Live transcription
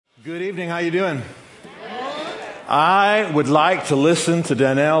Good evening. How you doing? I would like to listen to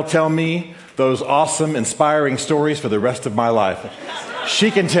Danelle tell me those awesome, inspiring stories for the rest of my life.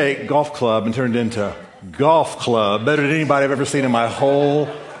 She can take golf club and turn it into golf club better than anybody I've ever seen in my whole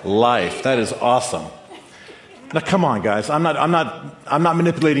life. That is awesome. Now, come on, guys. I'm not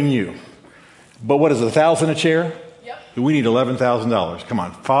manipulating you. But what is it, $1,000 a chair? Yep. We need $11,000. Come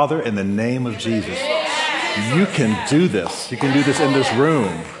on, Father, in the name of Jesus, you can do this. You can do this in this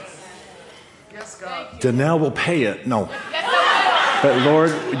room. Danelle will pay it. No. But Lord,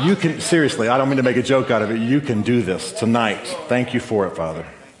 you can, seriously, I don't mean to make a joke out of it. You can do this tonight. Thank you for it, Father.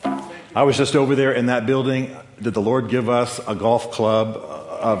 I was just over there in that building. Did the Lord give us a golf club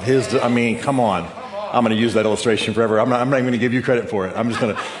of his? I mean, come on. I'm going to use that illustration forever. I'm not even going to give you credit for it. I'm just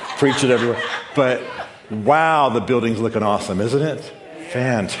going to preach it everywhere. But wow, the building's looking awesome, isn't it?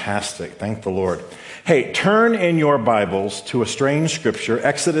 Fantastic. Thank the Lord. Hey, turn in your Bibles to a strange scripture,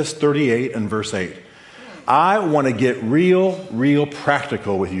 Exodus 38 and verse 8. I want to get real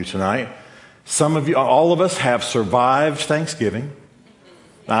practical with you tonight. Some of you, all of us have survived Thanksgiving.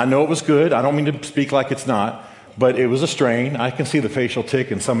 I know it was good. I don't mean to speak like it's not, but it was a strain. I can see the facial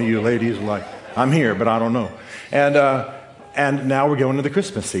tic, and some of you ladies are like, I'm here, but I don't know. And now we're going to the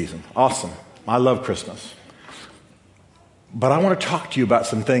Christmas season. Awesome. I love Christmas. But I want to talk to you about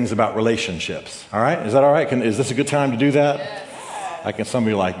some things about relationships. All right? Is that all right? Is this a good time to do that? Yes. Some of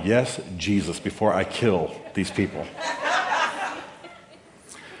you are like, yes, Jesus, before I kill these people.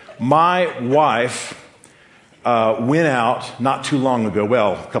 My wife went out not too long ago,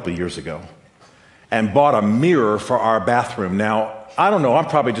 well, a couple of years ago, and bought a mirror for our bathroom. Now, I don't know, I'm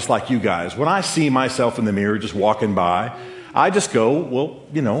probably just like you guys. When I see myself in the mirror just walking by, I just go, well,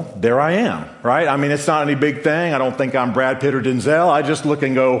 there I am, right? I mean, it's not any big thing. I don't think I'm Brad Pitt or Denzel. I just look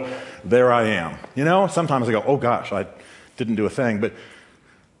and go, there I am. Sometimes I go, oh gosh, I didn't do a thing, but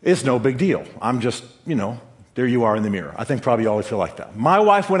it's no big deal. I'm just, there you are in the mirror. I think probably you always feel like that. My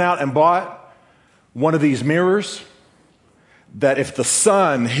wife went out and bought one of these mirrors that if the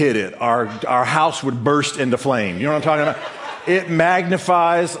sun hit it, our house would burst into flame. You know what I'm talking about? It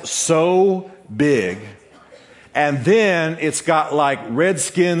magnifies so big. And then it's got like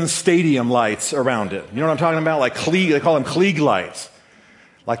Redskins stadium lights around it. You know what I'm talking about? Like they call them Klieg lights.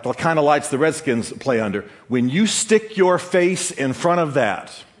 Like the kind of lights the Redskins play under. When you stick your face in front of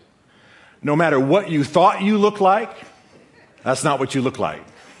that, no matter what you thought you looked like, that's not what you look like.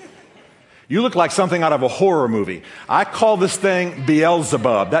 You look like something out of a horror movie. I call this thing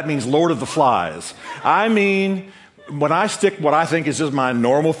Beelzebub. That means Lord of the Flies. I mean, when I stick what I think is just my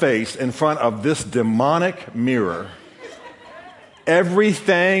normal face in front of this demonic mirror,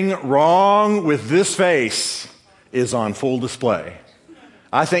 everything wrong with this face is on full display.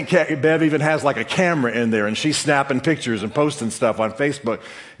 I think Bev even has like a camera in there, and she's snapping pictures and posting stuff on Facebook.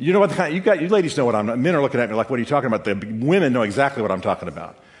 You know what you ladies know what men are looking at me like, what are you talking about? The women know exactly what I'm talking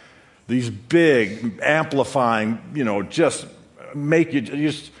about. These big, amplifying, just make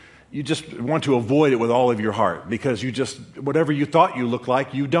you just want to avoid it with all of your heart because whatever you thought you looked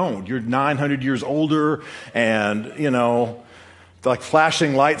like, you don't. You're 900 years older, and, like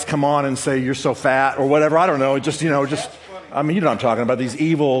flashing lights come on and say you're so fat or whatever. I don't know. I mean, you know what I'm talking about. These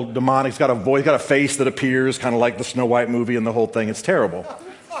evil demonics got a voice, got a face that appears, kind of like the Snow White movie and the whole thing. It's terrible.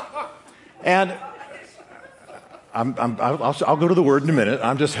 And I'll go to the word in a minute.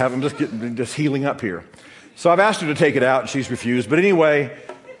 I'm just healing up here. So I've asked her to take it out, and she's refused. But anyway,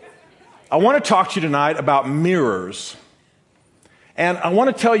 I want to talk to you tonight about mirrors. And I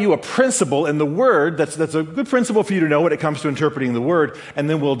want to tell you a principle in the Word that's a good principle for you to know when it comes to interpreting the Word, and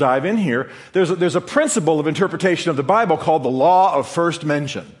then we'll dive in here. There's a principle of interpretation of the Bible called the law of first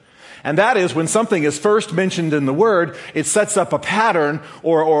mention. And that is when something is first mentioned in the Word, it sets up a pattern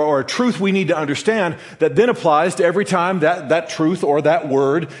or a truth we need to understand that then applies to every time that truth or that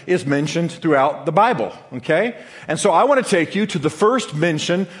word is mentioned throughout the Bible, okay? And so I want to take you to the first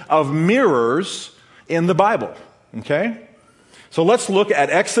mention of mirrors in the Bible, okay? So let's look at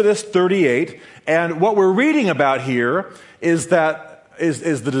Exodus 38, and what we're reading about here is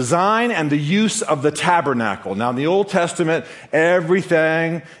the design and the use of the tabernacle. Now, in the Old Testament,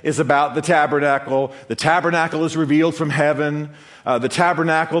 everything is about the tabernacle. The tabernacle is revealed from heaven. The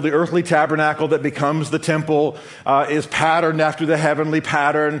tabernacle, the earthly tabernacle that becomes the temple, is patterned after the heavenly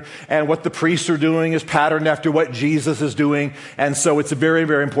pattern. And what the priests are doing is patterned after what Jesus is doing. And so it's a very,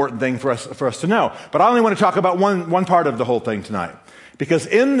 very important thing for us to know. But I only want to talk about one part of the whole thing tonight. Because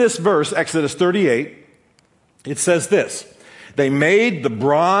in this verse, Exodus 38, it says this: they made the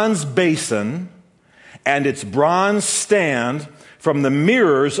bronze basin and its bronze stand from the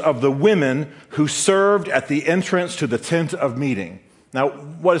mirrors of the women who served at the entrance to the tent of meeting. Now,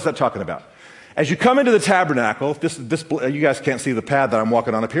 what is that talking about? As you come into the tabernacle, you guys can't see the pad that I'm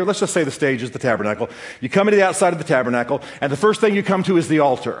walking on up here. Let's just say the stage is the tabernacle. You come into the outside of the tabernacle, and the first thing you come to is the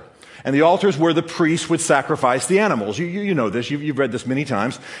altar. And the altar is where the priests would sacrifice the animals. You know this. You've read this many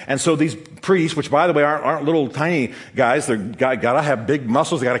times. And so these priests, which by the way aren't little tiny guys, they're gotta have big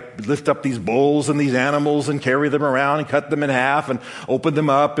muscles. They gotta lift up these bulls and these animals and carry them around and cut them in half and open them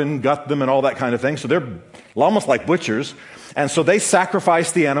up and gut them and all that kind of thing. So they're almost like butchers. And so they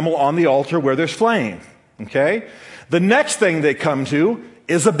sacrifice the animal on the altar where there's flame. Okay? The next thing they come to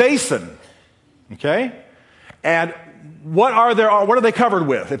is a basin. Okay? And what are they covered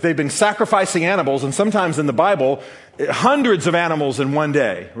with? If they've been sacrificing animals, and sometimes in the Bible, hundreds of animals in one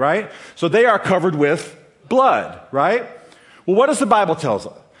day, right? So they are covered with blood, right? Well, what does the Bible tell us?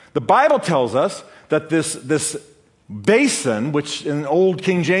 The Bible tells us that this basin, which in old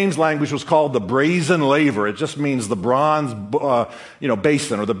King James language was called the brazen laver. It just means the bronze,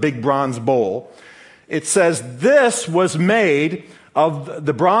 basin or the big bronze bowl. It says this was made of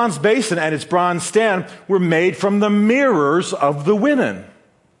the bronze basin and its bronze stand were made from the mirrors of the women.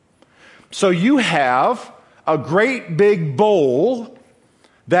 So you have a great big bowl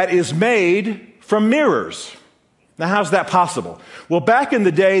that is made from mirrors. Now, how's that possible? Well, back in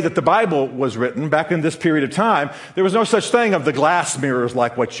the day that the Bible was written, back in this period of time, there was no such thing of the glass mirrors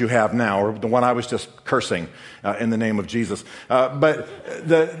like what you have now, or the one I was just cursing in the name of Jesus. But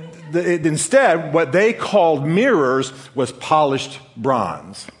instead, what they called mirrors was polished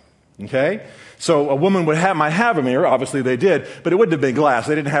bronze. Okay? So a woman might have a mirror, obviously they did, but it wouldn't have been glass.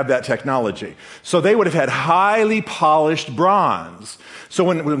 They didn't have that technology. So they would have had highly polished bronze. So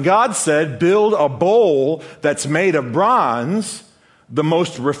when God said, build a bowl that's made of bronze, the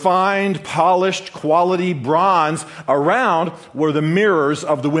most refined, polished, quality bronze around were the mirrors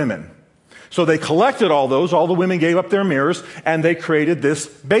of the women. So they collected all the women gave up their mirrors, and they created this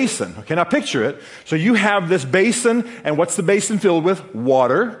basin. Okay, now picture it. So you have this basin, and what's the basin filled with?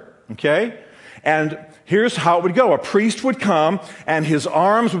 Water, okay? And here's how it would go. A priest would come, and his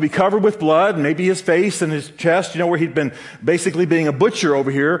arms would be covered with blood, maybe his face and his chest, where he'd been basically being a butcher over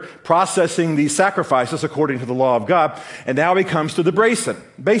here, processing these sacrifices according to the law of God. And now he comes to the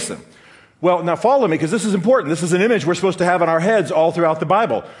basin. Well, now follow me, because this is important. This is an image we're supposed to have in our heads all throughout the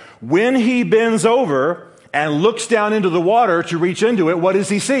Bible. When he bends over and looks down into the water to reach into it, what does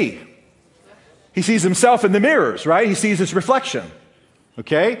he see? He sees himself in the mirrors, right? He sees his reflection.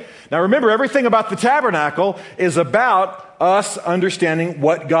 Okay? Now remember, everything about the tabernacle is about us understanding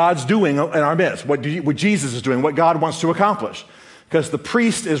what God's doing in our midst, what Jesus is doing, what God wants to accomplish. Because the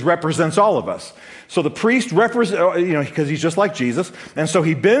priest represents all of us. So the priest represents, because he's just like Jesus. And so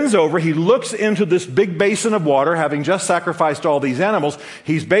he bends over, he looks into this big basin of water, having just sacrificed all these animals.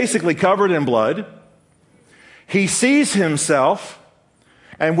 He's basically covered in blood. He sees himself,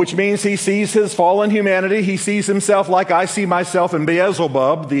 and which means he sees his fallen humanity. He sees himself like I see myself in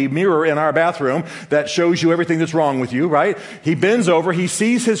Beelzebub, the mirror in our bathroom that shows you everything that's wrong with you, right? He bends over, he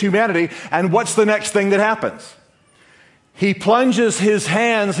sees his humanity, and what's the next thing that happens? He plunges his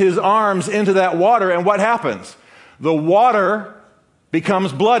hands, his arms into that water, and what happens? The water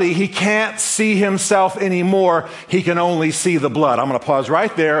becomes bloody. He can't see himself anymore. He can only see the blood. I'm going to pause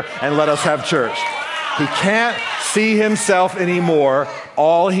right there and let us have church. He can't see himself anymore.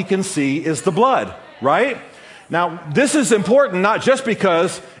 All he can see is the blood, right? Now, this is important not just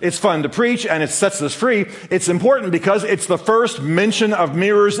because it's fun to preach and it sets us free. It's important because it's the first mention of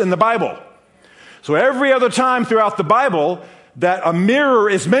mirrors in the Bible. So every other time throughout the Bible that a mirror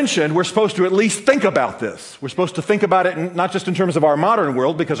is mentioned, we're supposed to at least think about this. We're supposed to think about it not just in terms of our modern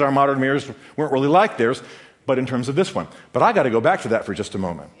world, because our modern mirrors weren't really like theirs, but in terms of this one. But I got to go back to that for just a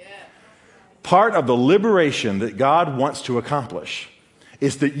moment. Yeah. Part of the liberation that God wants to accomplish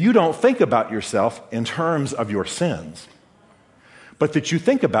is that you don't think about yourself in terms of your sins, but that you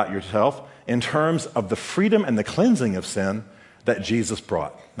think about yourself in terms of the freedom and the cleansing of sin that Jesus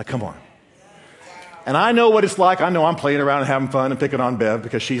brought. Now, come on. And I know what it's like. I know I'm playing around and having fun and picking on Bev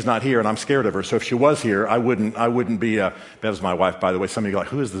because she's not here and I'm scared of her. So if she was here, I wouldn't be, Bev's my wife, by the way. Some of you are like,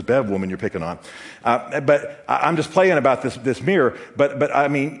 who is this Bev woman you're picking on? But I'm just playing about this mirror. But I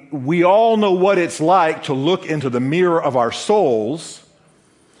mean, we all know what it's like to look into the mirror of our souls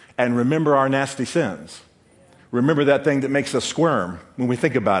and remember our nasty sins. Remember that thing that makes us squirm when we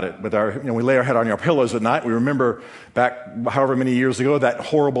think about it. We lay our head on our pillows at night. We remember back however many years ago that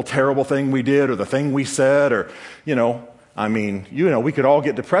horrible, terrible thing we did, or the thing we said, or we could all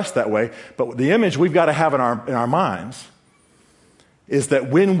get depressed that way. But the image we've got to have in our minds is that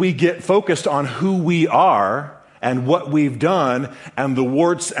when we get focused on who we are and what we've done and the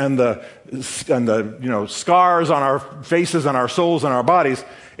warts and the scars on our faces and our souls and our bodies,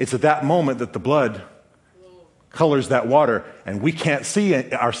 it's at that moment that the blood colors that water, and we can't see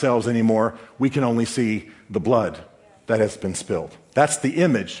ourselves anymore. We can only see the blood that has been spilled. That's the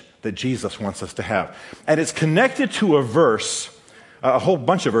image that Jesus wants us to have. And it's connected to a verse, a whole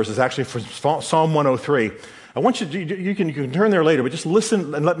bunch of verses actually, from Psalm 103. I want you can turn there later, but just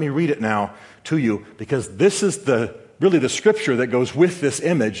listen and let me read it now to you, because this is really the scripture that goes with this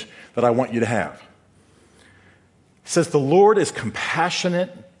image that I want you to have. It says, "The Lord is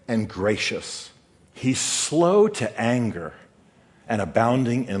compassionate and gracious. He's slow to anger and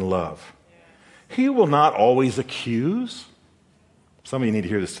abounding in love. He will not always accuse." Some of you need to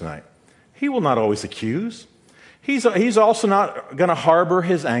hear this tonight. He will not always accuse. He's also not going to harbor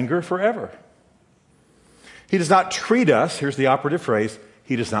his anger forever. He does not treat us, here's the operative phrase,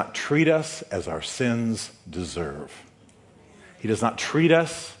 he does not treat us as our sins deserve. He does not treat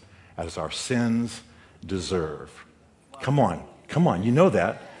us as our sins deserve. Come on, you know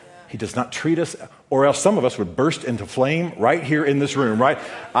that. He does not treat us, or else some of us would burst into flame right here in this room, right?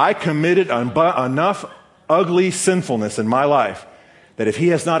 I committed enough ugly sinfulness in my life that if he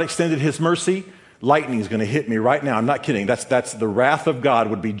has not extended his mercy, lightning is going to hit me right now. I'm not kidding. That's the wrath of God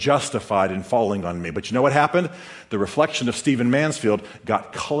would be justified in falling on me. But you know what happened? The reflection of Stephen Mansfield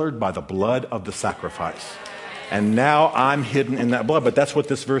got colored by the blood of the sacrifice. And now I'm hidden in that blood. But that's what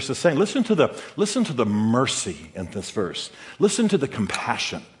this verse is saying. Listen to the mercy in this verse. Listen to the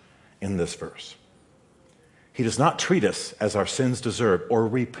compassion in this verse. He does not treat us as our sins deserve or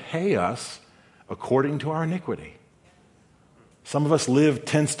repay us according to our iniquity. Some of us live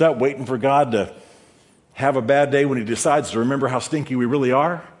tensed up, waiting for God to have a bad day when he decides to remember how stinky we really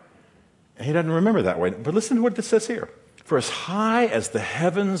are. And he doesn't remember that way. But listen to what this says here. "For as high as the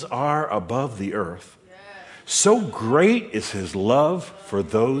heavens are above the earth, so great is his love for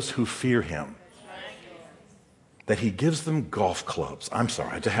those who fear him, that he gives them golf clubs." I'm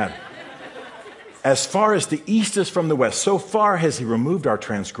sorry, I had "As far as the east is from the west, so far has he removed our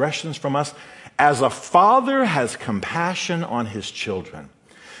transgressions from us. As a father has compassion on his children,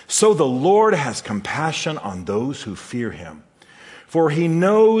 so the Lord has compassion on those who fear him. For he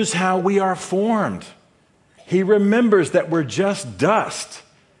knows how we are formed. He remembers that we're just dust.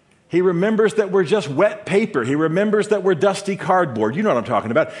 He remembers that we're just wet paper. He remembers that we're dusty cardboard. You know what I'm talking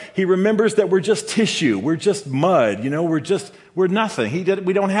about. He remembers that we're just tissue. We're just mud. We're nothing.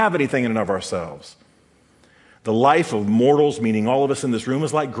 We don't have anything in and of ourselves. The life of mortals, meaning all of us in this room,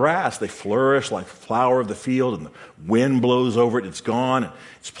 is like grass. They flourish like the flower of the field, and the wind blows over it, it's gone, and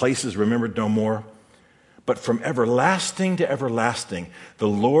its place is remembered no more. But from everlasting to everlasting, the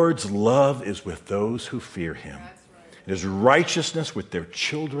Lord's love is with those who fear him. It is righteousness with their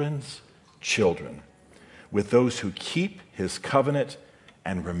children's children, with those who keep his covenant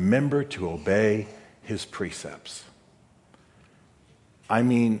and remember to obey his precepts. I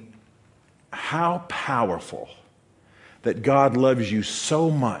mean, how powerful that God loves you so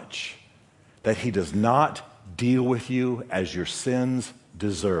much that he does not deal with you as your sins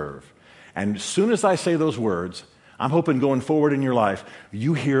deserve. And as soon as I say those words, I'm hoping going forward in your life,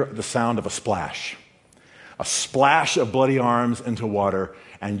 you hear the sound of a splash of bloody arms into water,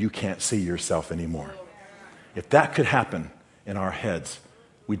 and you can't see yourself anymore. If that could happen in our heads,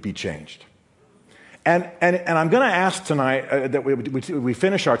 we'd be changed. And I'm going to ask tonight that we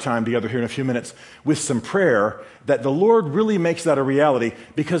finish our time together here in a few minutes with some prayer, that the Lord really makes that a reality.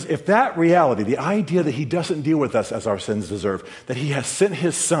 Because if that reality, the idea that he doesn't deal with us as our sins deserve, that he has sent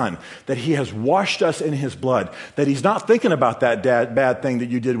his son, that he has washed us in his blood, that he's not thinking about that bad thing that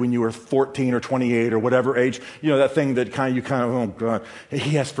you did when you were 14 or 28 or whatever age, that thing that oh God,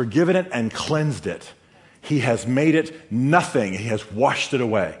 he has forgiven it and cleansed it. He has made it nothing. He has washed it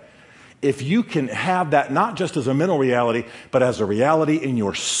away. If you can have that not just as a mental reality, but as a reality in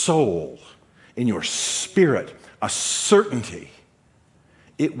your soul, in your spirit, a certainty,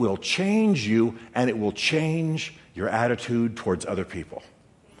 it will change you and it will change your attitude towards other people.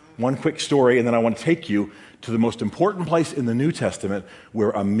 One quick story, and then I want to take you to the most important place in the New Testament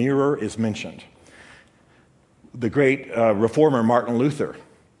where a mirror is mentioned. The great reformer Martin Luther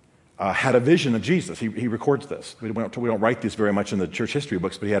had a vision of Jesus. He records this. We don't write this very much in the church history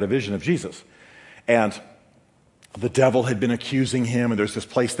books, but he had a vision of Jesus. And the devil had been accusing him, and there's this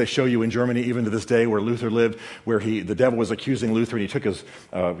place they show you in Germany even to this day where Luther lived, where the devil was accusing Luther, and he took his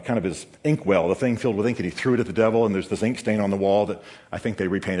his inkwell, the thing filled with ink, and he threw it at the devil, and there's this ink stain on the wall that I think they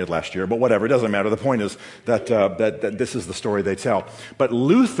repainted last year, but whatever, it doesn't matter. The point is that this is the story they tell. But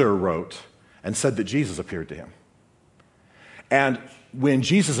Luther wrote and said that Jesus appeared to him. And when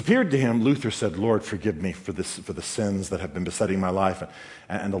Jesus appeared to him, Luther said, Lord, forgive me for the sins that have been besetting my life.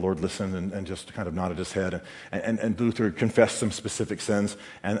 And the Lord listened and just kind of nodded his head. And Luther confessed some specific sins,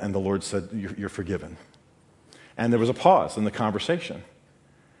 and the Lord said, you're forgiven. And there was a pause in the conversation.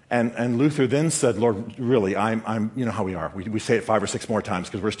 And Luther then said, Lord, really, I'm you know how we are. We say it 5 or 6 more times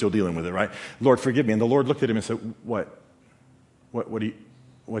because we're still dealing with it, right? Lord, forgive me. And the Lord looked at him and said, what are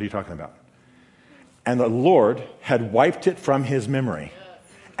you talking about? And the Lord had wiped it from his memory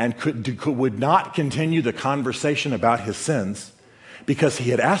and would not continue the conversation about his sins because he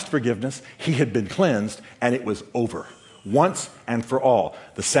had asked forgiveness, he had been cleansed, and it was over. Once and for all.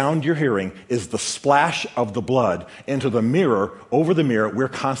 The sound you're hearing is the splash of the blood into the mirror, over the mirror we're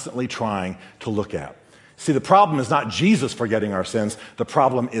constantly trying to look at. See, the problem is not Jesus forgetting our sins. The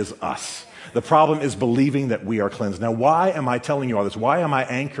problem is us. The problem is believing that we are cleansed. Now, why am I telling you all this? Why am I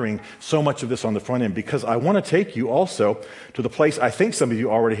anchoring so much of this on the front end? Because I want to take you also to the place I think some of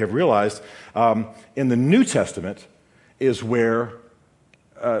you already have realized in the New Testament is where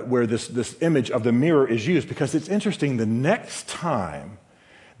this image of the mirror is used, because it's interesting, the next time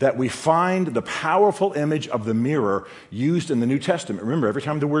that we find the powerful image of the mirror used in the New Testament. Remember, every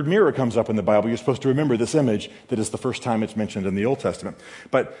time the word mirror comes up in the Bible, you're supposed to remember this image that is the first time it's mentioned in the Old Testament.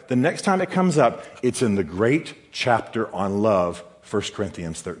 But the next time it comes up, it's in the great chapter on love, 1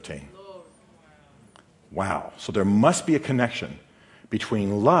 Corinthians 13. Wow. So there must be a connection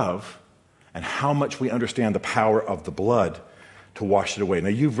between love and how much we understand the power of the blood to wash it away. Now,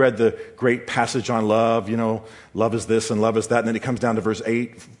 you've read the great passage on love, love is this and love is that, and then it comes down to verse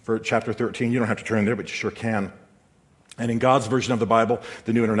 8 for chapter 13. You don't have to turn there, but you sure can. And in God's version of the Bible,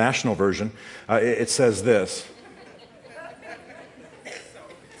 the New International Version, it says this: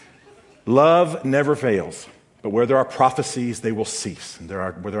 love never fails, but where there are prophecies, they will cease. And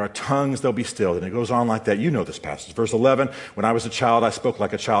where there are tongues, they'll be stilled. And it goes on like that. You know this passage. Verse 11, when I was a child, I spoke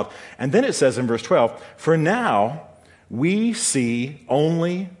like a child. And then it says in verse 12, for now we see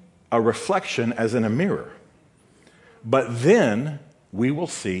only a reflection as in a mirror, but then we will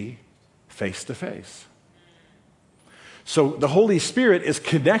see face to face. So the Holy Spirit is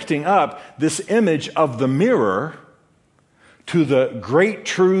connecting up this image of the mirror to the great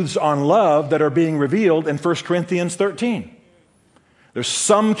truths on love that are being revealed in 1 Corinthians 13. There's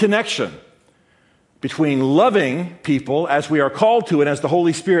some connection between loving people as we are called to and as the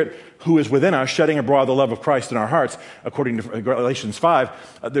Holy Spirit who is within us, shedding abroad the love of Christ in our hearts, according to Galatians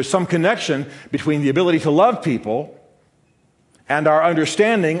 5. There's some connection between the ability to love people and our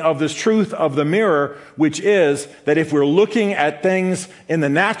understanding of this truth of the mirror, which is that if we're looking at things in the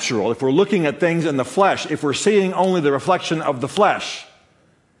natural, if we're looking at things in the flesh, if we're seeing only the reflection of the flesh,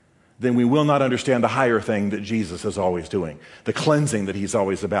 then we will not understand the higher thing that Jesus is always doing, the cleansing that he's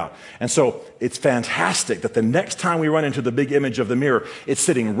always about. And so it's fantastic that the next time we run into the big image of the mirror, it's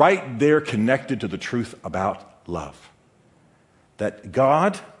sitting right there connected to the truth about love. That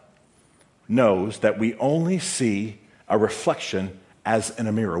God knows that we only see a reflection as in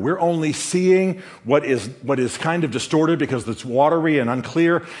a mirror. We're only seeing what is kind of distorted because it's watery and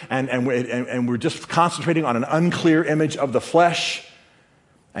unclear, and we're just concentrating on an unclear image of the flesh.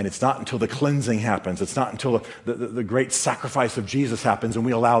 And it's not until the cleansing happens, it's not until the great sacrifice of Jesus happens and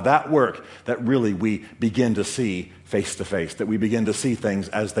we allow that work that really we begin to see face to face, that we begin to see things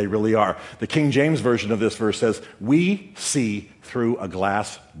as they really are. The King James Version of this verse says, we see through a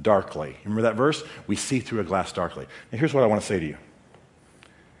glass darkly. Remember that verse? We see through a glass darkly. And here's what I want to say to you.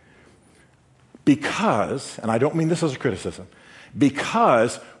 Because, and I don't mean this as a criticism,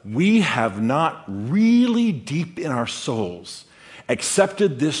 because we have not really deep in our souls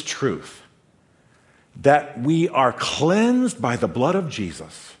accepted this truth that we are cleansed by the blood of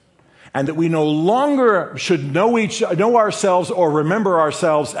Jesus and that we no longer should know ourselves or remember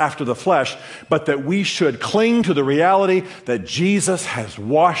ourselves after the flesh, but that we should cling to the reality that Jesus has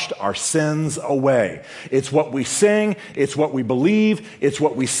washed our sins away. It's what we sing, it's what we believe, it's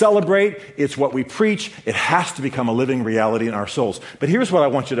what we celebrate, it's what we preach. It has to become a living reality in our souls. But here's what I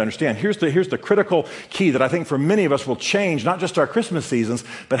want you to understand. Here's the critical key that I think for many of us will change not just our Christmas seasons,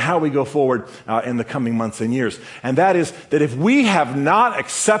 but how we go forward in the coming months and years. And that is that if we have not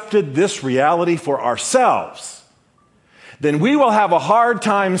accepted this reality for ourselves, then we will have a hard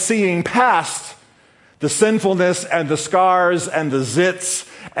time seeing past the sinfulness and the scars and the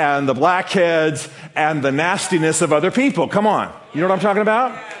zits and the blackheads and the nastiness of other people. Come on. You know what I'm talking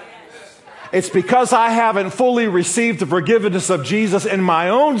about? It's because I haven't fully received the forgiveness of Jesus in my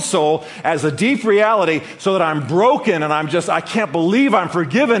own soul as a deep reality, so that I'm broken and I can't believe I'm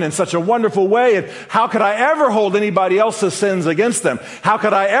forgiven in such a wonderful way. And how could I ever hold anybody else's sins against them? How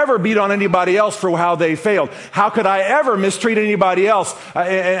could I ever beat on anybody else for how they failed? How could I ever mistreat anybody else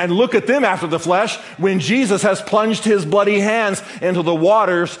and look at them after the flesh when Jesus has plunged his bloody hands into the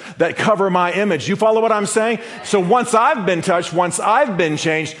waters that cover my image? You follow what I'm saying? So once I've been touched, once I've been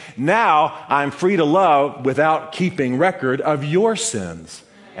changed, now I'm free to love without keeping record of your sins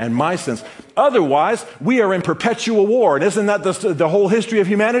and my sins. Otherwise, we are in perpetual war. And isn't that the whole history of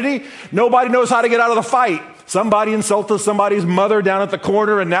humanity? Nobody knows how to get out of the fight. Somebody insulted somebody's mother down at the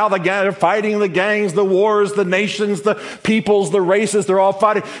corner, and now they're fighting the gangs, the wars, the nations, the peoples, the races. They're all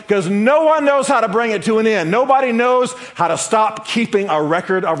fighting because no one knows how to bring it to an end. Nobody knows how to stop keeping a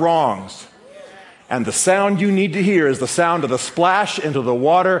record of wrongs. And the sound you need to hear is the sound of the splash into the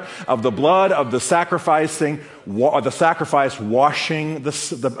water of the blood of the sacrifice washing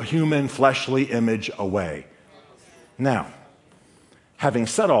the human fleshly image away. Now, having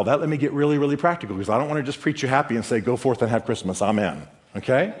said all that, let me get really, really practical, because I don't want to just preach you happy and say, go forth and have Christmas. Amen.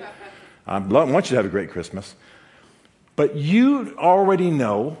 Okay? I want you to have a great Christmas. But you already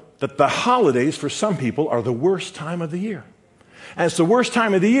know that the holidays for some people are the worst time of the year. And it's the worst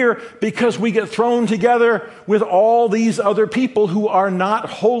time of the year because we get thrown together with all these other people who are not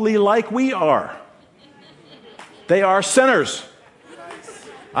holy like we are. They are sinners.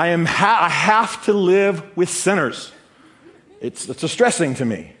 I have to live with sinners. It's distressing to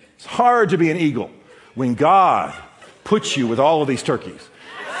me. It's hard to be an eagle when God puts you with all of these turkeys.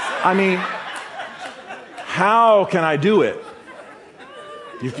 I mean, how can I do it?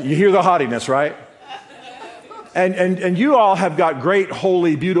 You hear the haughtiness, right? And you all have got great,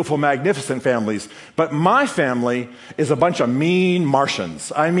 holy, beautiful, magnificent families. But my family is a bunch of mean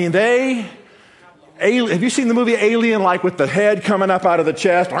Martians. I mean, have you seen the movie Alien, like with the head coming up out of the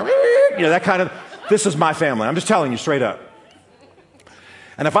chest? You know, that kind of, this is my family. I'm just telling you straight up.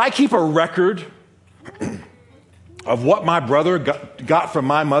 And if I keep a record of what my brother got from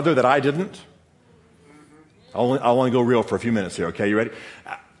my mother that I didn't, I'll only go real for a few minutes here, okay? You ready?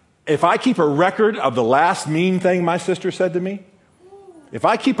 If I keep a record of the last mean thing my sister said to me, if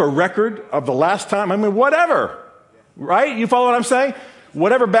I keep a record of the last time, I mean, whatever, right? You follow what I'm saying?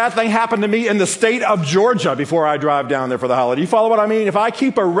 Whatever bad thing happened to me in the state of Georgia before I drive down there for the holiday. You follow what I mean? If I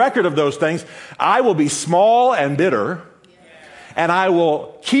keep a record of those things, I will be small and bitter, and I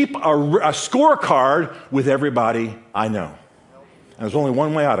will keep a scorecard with everybody I know. And there's only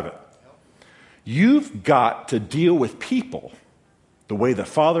one way out of it. You've got to deal with people the way the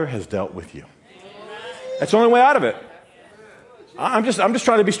Father has dealt with you. That's the only way out of it. I'm just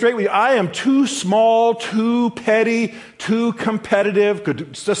trying to be straight with you. I am too small, too petty, too competitive.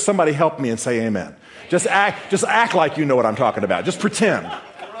 Could just somebody help me and say amen? Just act like you know what I'm talking about. Just pretend.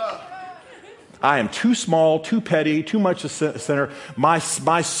 I am too small, too petty, too much a sinner. My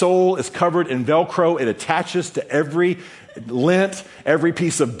soul is covered in Velcro. It attaches to every lint, every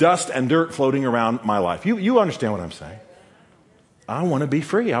piece of dust and dirt floating around my life. You understand what I'm saying? I want to be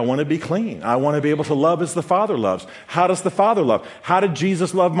free. I want to be clean. I want to be able to love as the Father loves. How does the Father love? How did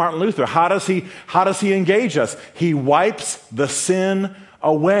Jesus love Martin Luther? How does he engage us? He wipes the sin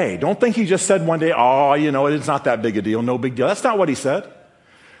away. Don't think he just said one day, oh, it's not that big a deal, no big deal. That's not what he said.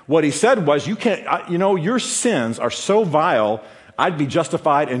 What he said was, your sins are so vile, I'd be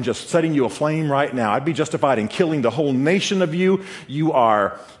justified in just setting you aflame right now. I'd be justified in killing the whole nation of you. You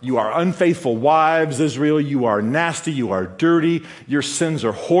are unfaithful wives, Israel. You are nasty. You are dirty. Your sins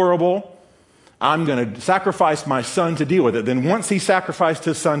are horrible. I'm going to sacrifice my son to deal with it. Then once he sacrificed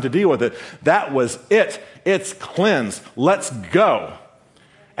his son to deal with it, that was it. It's cleansed. Let's go.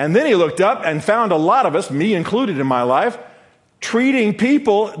 And then he looked up and found a lot of us, me included in my life, treating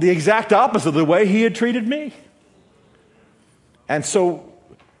people the exact opposite of the way he had treated me. And so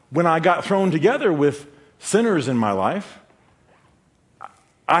when I got thrown together with sinners in my life,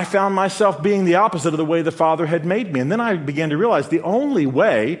 I found myself being the opposite of the way the Father had made me. And then I began to realize the only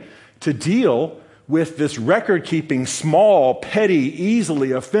way to deal with this record-keeping, small, petty,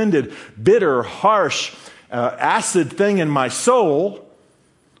 easily offended, bitter, harsh, acid thing in my soul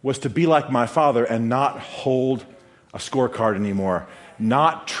was to be like my Father and not hold a scorecard anymore,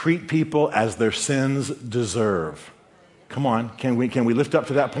 not treat people as their sins deserve. Come on, can we lift up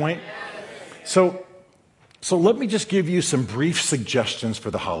to that point? So let me just give you some brief suggestions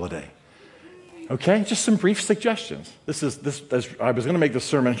for the holiday. Okay, just some brief suggestions. I was going to make this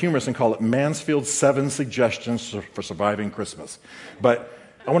sermon humorous and call it Mansfield's 7 Suggestions for Surviving Christmas. But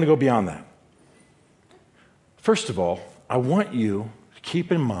I want to go beyond that. First of all, I want you to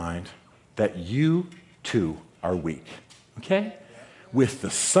keep in mind that you too are weak. Okay? With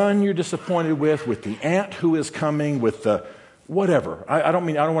the son you're disappointed with the aunt who is coming, with the whatever.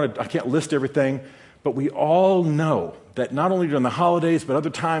 I can't list everything, but we all know that not only during the holidays, but other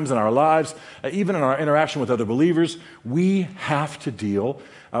times in our lives, even in our interaction with other believers, we have to deal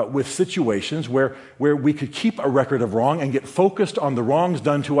with situations where we could keep a record of wrong and get focused on the wrongs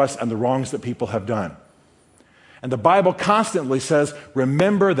done to us and the wrongs that people have done. And the Bible constantly says,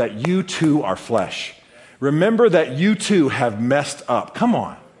 remember that you too are flesh. Remember that you too have messed up. Come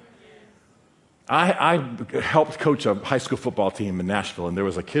on. I helped coach a high school football team in Nashville, and there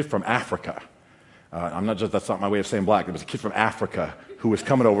was a kid from Africa. That's not my way of saying black. There was a kid from Africa who was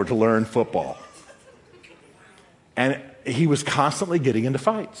coming over to learn football. And he was constantly getting into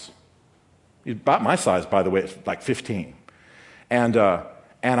fights. He's about my size, by the way, like 15. He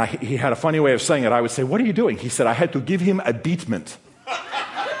had a funny way of saying it. I would say, what are you doing? He said, I had to give him a beatment.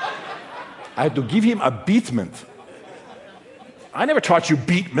 I had to give him a beatment. I never taught you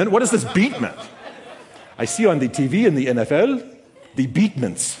beatment. What is this beatment? I see on the TV in the NFL, the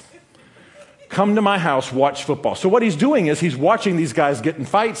beatments. Come to my house, watch football. So what he's doing is he's watching these guys get in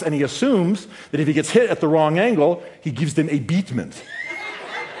fights, and he assumes that if he gets hit at the wrong angle, he gives them a beatment.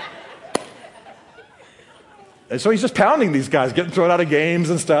 And so he's just pounding these guys, getting thrown out of games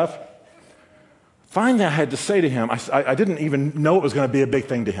and stuff. Finally, I had to say to him, I didn't even know it was going to be a big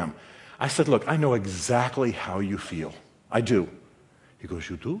thing to him. I said, look, I know exactly how you feel. I do. He goes,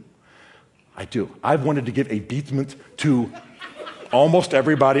 you do? I do. I've wanted to give a beatment to almost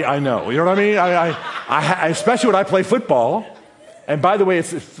everybody I know. You know what I mean? I especially when I play football. And by the way, it's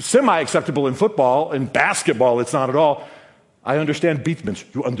semi-acceptable in football. In basketball, it's not at all. I understand beatments.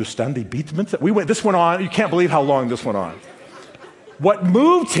 You understand the beatments? This went on. You can't believe how long this went on. What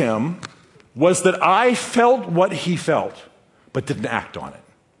moved him was that I felt what he felt, but didn't act on it.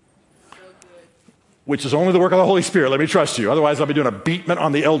 Which is only the work of the Holy Spirit. Let me trust you. Otherwise, I'll be doing a beatment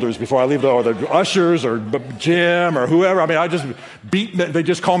on the elders before I leave, or the ushers, or Jim, or whoever. I mean, they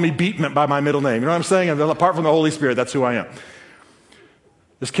just call me beatment by my middle name. You know what I'm saying? And apart from the Holy Spirit, that's who I am.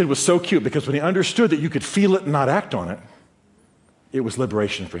 This kid was so cute because when he understood that you could feel it and not act on it, it was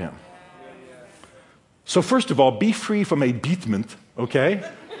liberation for him. So first of all, be free from a beatment, okay?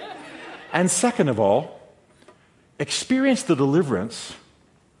 And second of all, experience the deliverance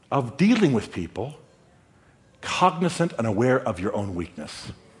of dealing with people cognizant and aware of your own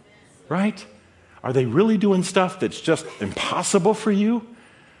weakness, right? Are they really doing stuff that's just impossible for you?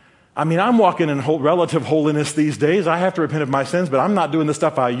 I mean, I'm walking in relative holiness these days. I have to repent of my sins, but I'm not doing the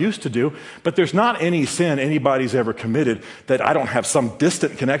stuff I used to do. But there's not any sin anybody's ever committed that I don't have some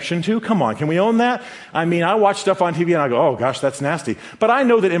distant connection to. Come on, can we own that? I mean, I watch stuff on TV and I go, oh gosh, that's nasty. But I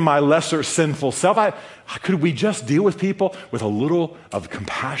know that in my lesser sinful self, could we just deal with people with a little of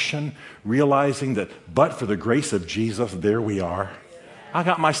compassion, realizing that but for the grace of Jesus, there we are. I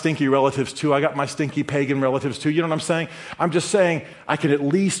got my stinky relatives too. I got my stinky pagan relatives too. You know what I'm saying? I'm just saying I can at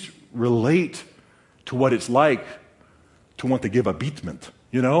least relate to what it's like to want to give a beatment,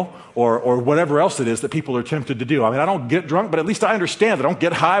 you know, or whatever else it is that people are tempted to do. I mean, I don't get drunk, but at least I understand. I don't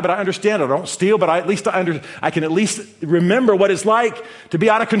get high, but I understand. I don't steal, but I can at least remember what it's like to be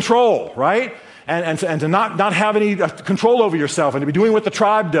out of control, right? And to not have any control over yourself and to be doing what the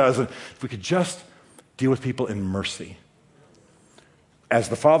tribe does. And if we could just deal with people in mercy. As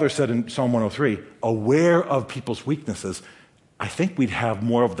the Father said in Psalm 103, aware of people's weaknesses, I think we'd have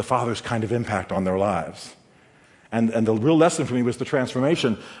more of the Father's kind of impact on their lives. And the real lesson for me was the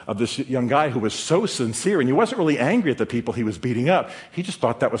transformation of this young guy who was so sincere, and he wasn't really angry at the people he was beating up. He just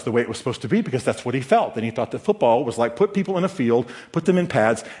thought that was the way it was supposed to be because that's what he felt. And he thought that football was like put people in a field, put them in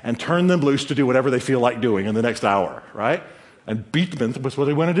pads, and turn them loose to do whatever they feel like doing in the next hour, right? And beat them was what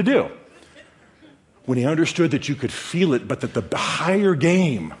he wanted to do. When he understood that you could feel it, but that the higher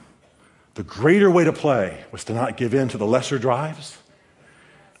game, the greater way to play was to not give in to the lesser drives,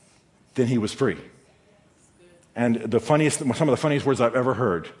 then he was free. And some of the funniest words I've ever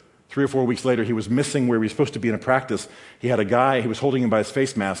heard, 3 or 4 weeks later, he was missing where he was supposed to be in a practice. He had a guy, he was holding him by his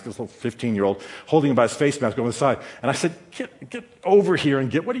face mask, this little 15-year-old, holding him by his face mask over the side. And I said, get over here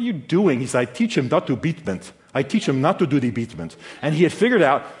and what are you doing? He said, I teach him not to beatment. I teach him not to do the beatment. And he had figured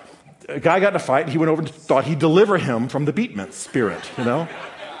out, a guy got in a fight, and he went over and thought he'd deliver him from the beatment spirit, you know?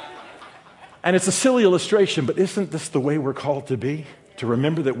 And it's a silly illustration, but isn't this the way we're called to be? To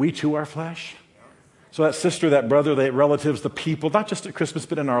remember that we too are flesh? So that sister, that brother, the relatives, the people, not just at Christmas,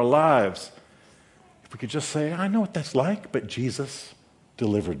 but in our lives, if we could just say, I know what that's like, but Jesus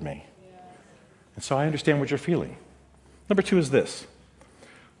delivered me. And so I understand what you're feeling. Number 2 is this.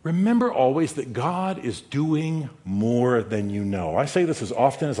 remember always that God is doing more than you know. I say this as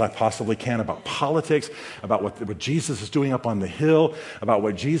often as I possibly can about politics, about what Jesus is doing up on the hill, about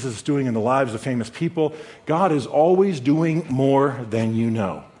what Jesus is doing in the lives of famous people. God is always doing more than you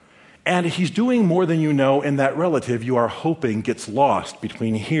know. And he's doing more than you know in that relative you are hoping gets lost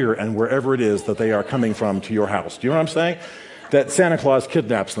between here and wherever it is that they are coming from to your house. Do you know what I'm saying? That Santa Claus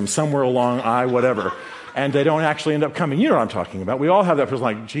kidnaps them somewhere along whatever, and they don't actually end up coming. You know what I'm talking about. We all have that person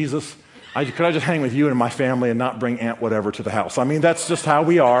like, Jesus, could I just hang with you and my family and not bring Aunt whatever to the house? I mean, that's just how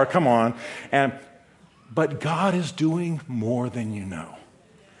we are. Come on. But God is doing more than you know.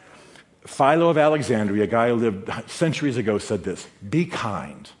 Philo of Alexandria, a guy who lived centuries ago, said this: be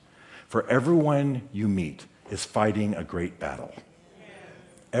kind, for everyone you meet is fighting a great battle.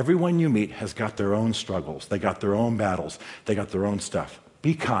 Everyone you meet has got their own struggles. They got their own battles. They got their own stuff.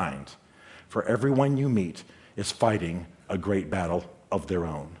 Be kind, for everyone you meet is fighting a great battle of their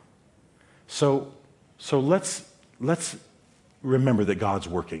own. So let's remember that God's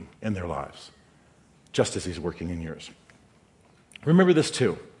working in their lives, just as he's working in yours. Remember this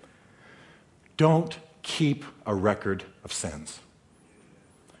too. Don't keep a record of sins.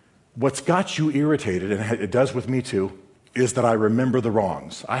 What's got you irritated, and it does with me too, is that I remember the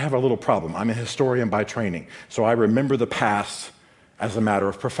wrongs. I have a little problem. I'm a historian by training, so I remember the past as a matter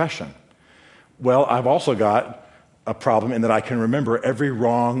of profession. Well, I've also got a problem in that I can remember every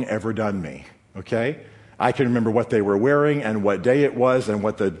wrong ever done me, okay? I can remember what they were wearing and what day it was and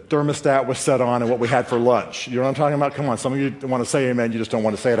what the thermostat was set on and what we had for lunch. You know what I'm talking about? Come on, some of you want to say amen, you just don't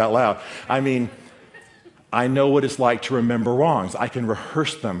want to say it out loud. I mean, I know what it's like to remember wrongs. I can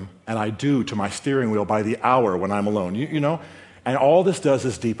rehearse them, and I do, to my steering wheel by the hour when I'm alone, you know? And all this does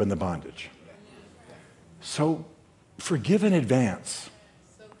is deepen the bondage. So forgive in advance.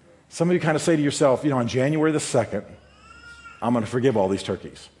 Some of you kind of say to yourself, on January the 2nd, I'm going to forgive all these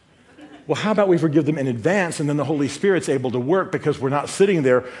turkeys. Well, how about we forgive them in advance, and then the Holy Spirit's able to work because we're not sitting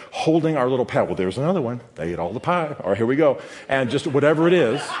there holding our little pet. Well, there's another one. They ate all the pie. Or here we go. And just whatever it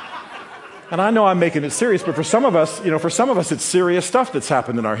is. And I know I'm making it serious, but for some of us, it's serious stuff that's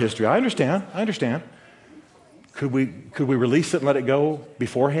happened in our history. I understand. Could we release it and let it go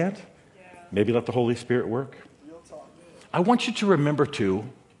beforehand? Maybe let the Holy Spirit work? I want you to remember too,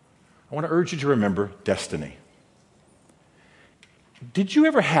 I want to urge you to remember destiny. Did you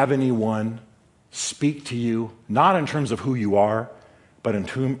ever have anyone speak to you, not in terms of who you are, but in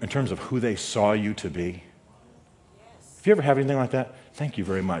terms of who they saw you to be? Have you ever had anything like that? Thank you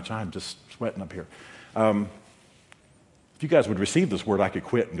very much. I'm just sweating up here. If you guys would receive this word, I could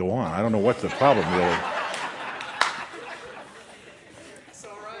quit and go on. I don't know what's the problem, really. It's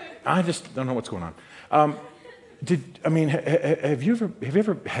all right. I just don't know what's going on. Have you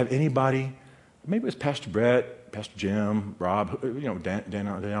ever had anybody, maybe it was Pastor Brett, Pastor Jim, Rob,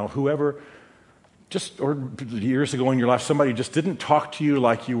 Danielle, whoever, or years ago in your life, somebody just didn't talk to you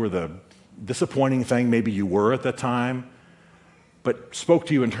like you were the disappointing thing maybe you were at the time, but spoke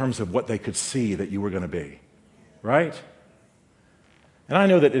to you in terms of what they could see that you were going to be, right? And I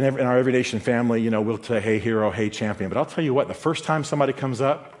know that in our Every Nation family, we'll say, hey, hero, hey, champion. But I'll tell you what, the first time somebody comes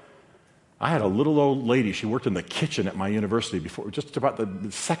up, I had a little old lady. She worked in the kitchen at my university before, just about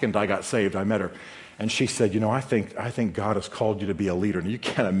the second I got saved, I met her. And she said, I think God has called you to be a leader. And you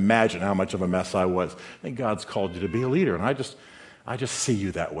can't imagine how much of a mess I was. I think God's called you to be a leader. And I just see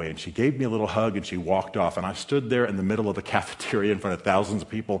you that way. And she gave me a little hug and she walked off. And I stood there in the middle of the cafeteria in front of thousands of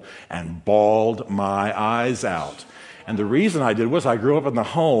people and bawled my eyes out. And the reason I did was I grew up in the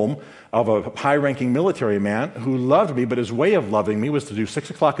home of a high-ranking military man who loved me, but his way of loving me was to do 6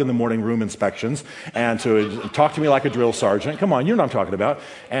 o'clock in the morning room inspections and to talk to me like a drill sergeant. Come on, you know what I'm talking about.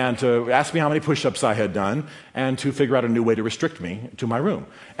 And to ask me how many push-ups I had done and to figure out a new way to restrict me to my room.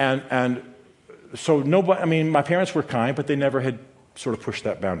 And so my parents were kind, but they never had sort of pushed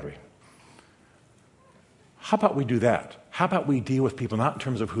that boundary. How about we do that? How about we deal with people not in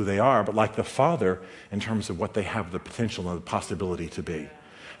terms of who they are, but like the Father in terms of what they have the potential and the possibility to be?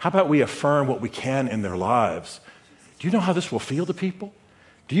 How about we affirm what we can in their lives? Do you know how this will feel to people?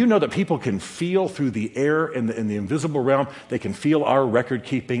 Do you know that people can feel through the air in the invisible realm? They can feel our record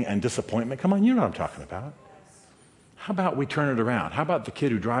keeping and disappointment. Come on, you know what I'm talking about. How about we turn it around? How about the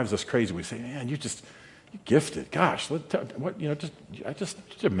kid who drives us crazy? We say, man, you're gifted. Gosh, just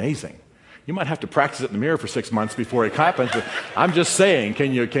amazing. You might have to practice it in the mirror for 6 months before it happens. But I'm just saying,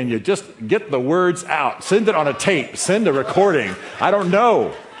 can you just get the words out? Send it on a tape. Send a recording. I don't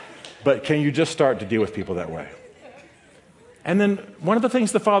know. But can you just start to deal with people that way? And then one of the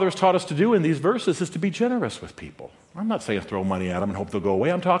things the Father has taught us to do in these verses is to be generous with people. I'm not saying throw money at them and hope they'll go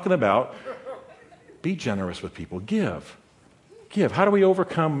away. I'm talking about be generous with people. Give. Give. How do we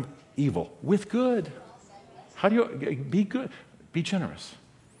overcome evil? With good. How do you be good? Be generous.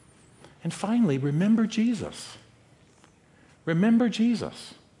 And finally, remember Jesus. Remember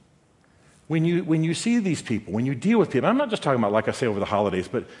Jesus. When you see these people, when you deal with people, I'm not just talking about, like I say, over the holidays,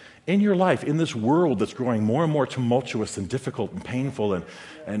 but in your life, in this world that's growing more and more tumultuous and difficult and painful,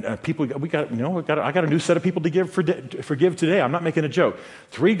 and people, I got a new set of people to forgive today. I'm not making a joke.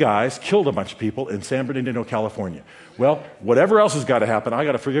 3 guys killed a bunch of people in San Bernardino, California. Well, whatever else has got to happen, I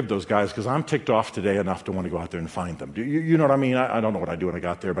got to forgive those guys because I'm ticked off today enough to want to go out there and find them. You know what I mean? I don't know what I do when I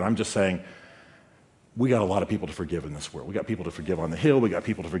got there, but I'm just saying, we got a lot of people to forgive in this world. We got people to forgive on the Hill. We got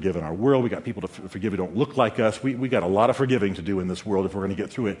people to forgive in our world. We got people to forgive who don't look like us. We got a lot of forgiving to do in this world if we're going to get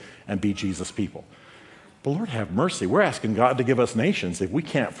through it and be Jesus people. But Lord have mercy. We're asking God to give us nations if we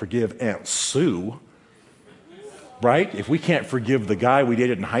can't forgive Aunt Sue, right? If we can't forgive the guy we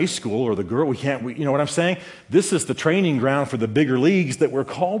dated in high school or the girl, you know what I'm saying? This is the training ground for the bigger leagues that we're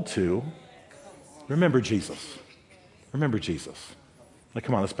called to. Remember Jesus. Remember Jesus. Now,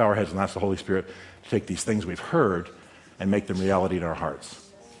 come on, let's bow our heads and ask the Holy Spirit to take these things we've heard and make them reality in our hearts.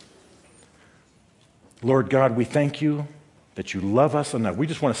 Lord God, we thank you that you love us enough. We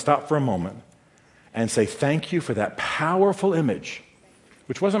just want to stop for a moment and say thank you for that powerful image,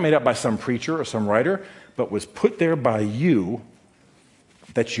 which wasn't made up by some preacher or some writer, but was put there by you,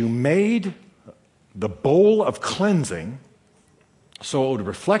 that you made the bowl of cleansing so it would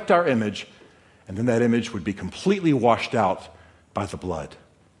reflect our image, and then that image would be completely washed out by the blood.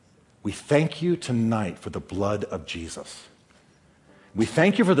 We thank you tonight for the blood of Jesus. We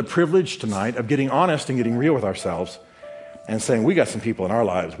thank you for the privilege tonight of getting honest and getting real with ourselves and saying we got some people in our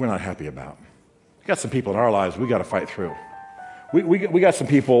lives we're not happy about. We got some people in our lives we got to fight through. We got some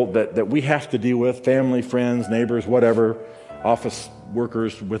people that we have to deal with, family, friends, neighbors, whatever, office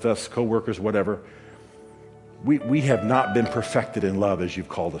workers with us, co-workers, whatever. We have not been perfected in love as you've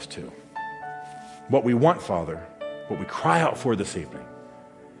called us to. What we want, Father, what we cry out for this evening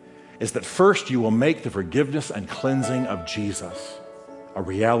is that first you will make the forgiveness and cleansing of Jesus a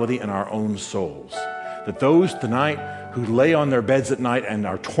reality in our own souls. That those tonight who lay on their beds at night and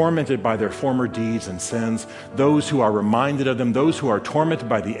are tormented by their former deeds and sins, those who are reminded of them, those who are tormented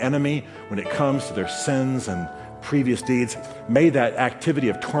by the enemy when it comes to their sins and previous deeds, may that activity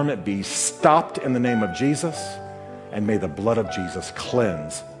of torment be stopped in the name of Jesus, and may the blood of Jesus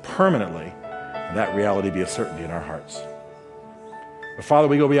cleanse permanently, and that reality be a certainty in our hearts. But Father,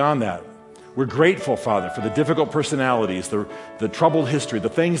 we go beyond that. We're grateful, Father, for the difficult personalities, the troubled history, the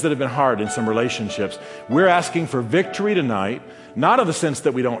things that have been hard in some relationships. We're asking for victory tonight, not in the sense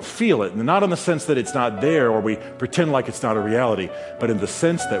that we don't feel it, and not in the sense that it's not there or we pretend like it's not a reality, but in the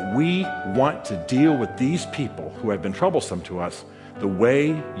sense that we want to deal with these people who have been troublesome to us the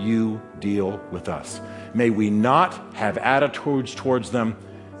way you deal with us. May we not have attitudes towards them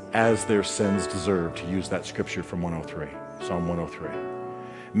as their sins deserve, to use that scripture from Psalm 103.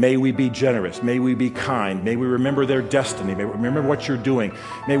 May we be generous. May we be kind. May we remember their destiny. May we remember what you're doing.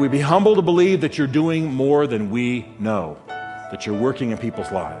 May we be humble to believe that you're doing more than we know, that you're working in people's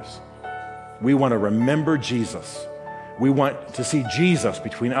lives. We want to remember Jesus. We want to see Jesus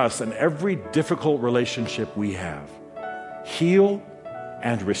between us and every difficult relationship we have. Heal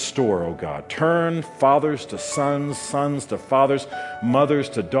and restore, O God. Turn fathers to sons, sons to fathers, mothers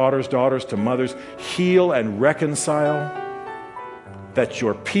to daughters, daughters to mothers. Heal and reconcile, that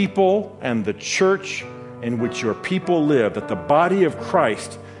your people and the church in which your people live, that the body of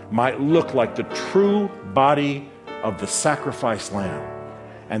Christ might look like the true body of the sacrificed lamb,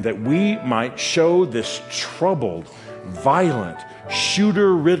 and that we might show this troubled, violent,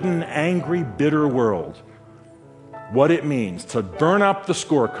 shooter-ridden, angry, bitter world what it means to burn up the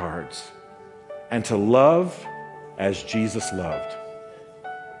scorecards and to love as Jesus loved.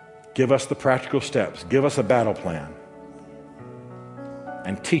 Give us the practical steps. Give us a battle plan.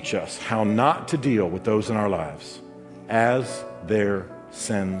 And teach us how not to deal with those in our lives as their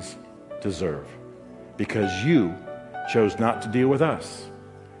sins deserve. Because you chose not to deal with us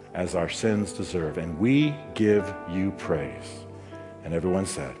as our sins deserve. And we give you praise. And everyone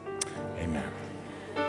said, amen.